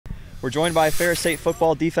We're joined by Ferris State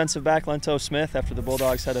Football defensive back Lento Smith after the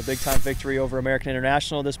Bulldogs had a big-time victory over American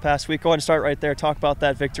International this past week. Go ahead and start right there. Talk about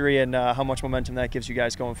that victory and how much momentum that gives you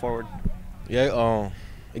guys going forward. Yeah,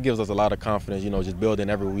 it gives us a lot of confidence, just building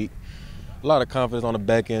every week. A lot of confidence on the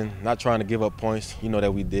back end, not trying to give up points.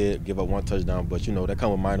 That we did give up one touchdown, but, that come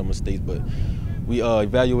with minor mistakes. But we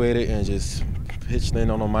evaluated and just pitched in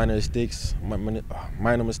on the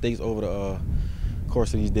minor mistakes over the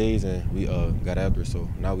course of these days, and we got after it. So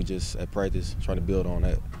now we just at practice trying to build on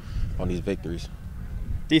that, on these victories.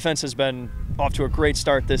 Defense has been off to a great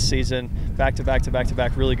start this season,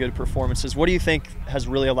 back-to-back really good performances. What do you think has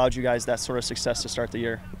really allowed you guys that sort of success to start the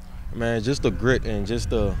year? Man, just the grit and just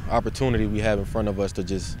the opportunity we have in front of us to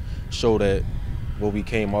just show that what we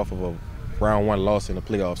came off of a round one loss in the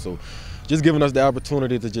playoffs. So just giving us the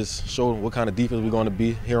opportunity to just show what kind of defense we're going to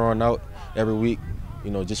be here on out every week.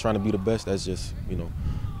 Just trying to be the best. That's just,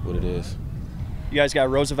 what it is. You guys got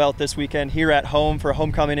Roosevelt this weekend here at home for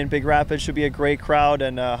homecoming in Big Rapids. Should be a great crowd.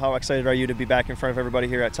 And how excited are you to be back in front of everybody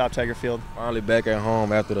here at Top Tiger Field? Finally back at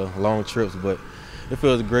home after the long trips, but it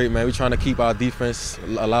feels great, man. We're trying to keep our defense,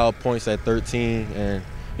 allow points at 13, and,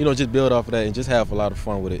 just build off of that and just have a lot of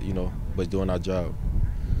fun with it, but doing our job.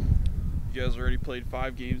 You guys already played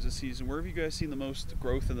 5 games this season. Where have you guys seen the most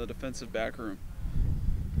growth in the defensive back room?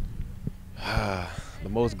 The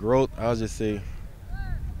most growth, I'll just say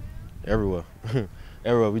everywhere.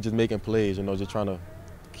 Everywhere. We're just making plays, just trying to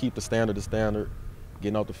keep the standard,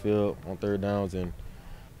 getting off the field on third downs and,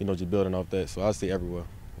 just building off that. So I'll say everywhere.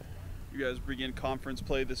 You guys begin conference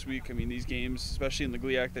play this week. I mean, these games, especially in the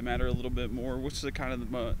GLIAC, they matter a little bit more. What's the kind of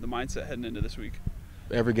the mindset heading into this week?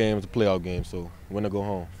 Every game is a playoff game, so win or go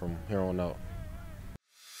home from here on out.